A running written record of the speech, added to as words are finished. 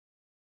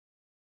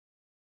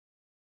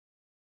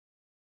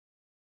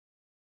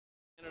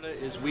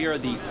Canada is we are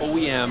the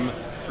OEM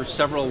for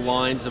several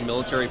lines of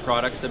military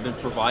products that have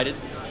been provided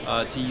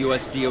to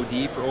US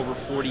DoD for over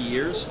 40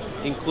 years,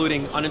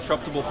 including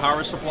uninterruptible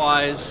power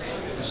supplies,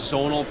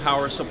 zonal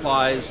power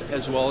supplies,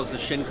 as well as the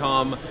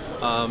SHINCOM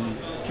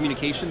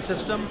communication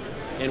system.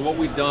 And what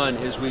we've done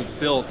is we've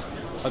built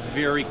a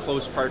very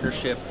close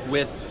partnership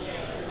with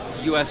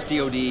US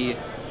DoD,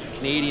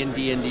 Canadian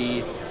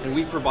D&D, and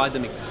we provide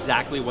them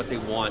exactly what they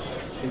want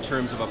in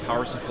terms of a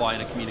power supply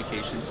and a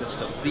communication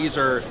system. These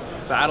are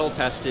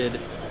battle-tested,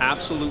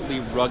 absolutely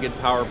rugged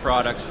power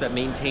products that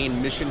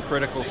maintain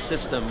mission-critical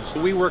systems.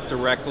 We work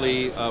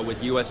directly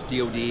with US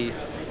DoD,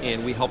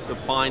 and we help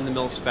define the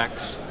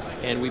MIL-SPECs,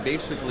 and we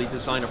basically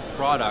design a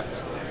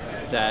product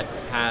that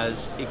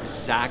has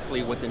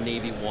exactly what the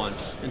Navy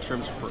wants in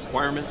terms of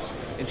requirements,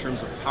 in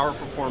terms of power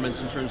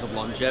performance, in terms of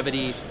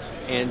longevity.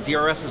 And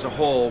DRS as a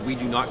whole, we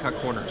do not cut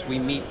corners. We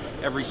meet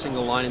every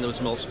single line in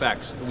those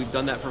MIL-SPECs. We've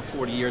done that for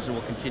 40 years and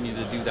we'll continue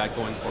to do that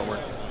going forward.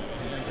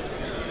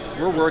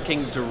 We're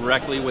working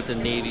directly with the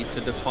Navy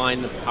to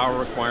define the power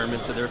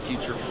requirements of their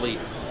future fleet.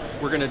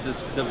 We're going to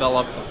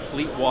develop a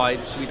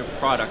fleet-wide suite of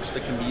products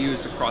that can be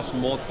used across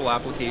multiple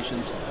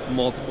applications,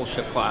 multiple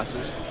ship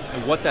classes.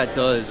 And what that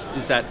does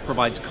is that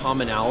provides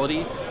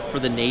commonality for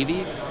the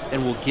Navy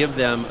and will give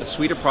them a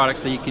suite of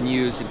products that you can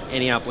use in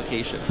any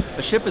application.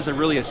 A ship is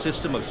really a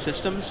system of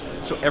systems,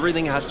 so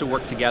everything has to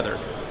work together.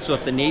 So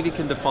if the Navy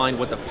can define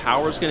what the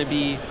power is going to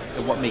be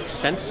and what makes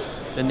sense,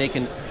 then they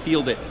can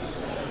field it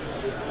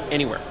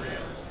anywhere.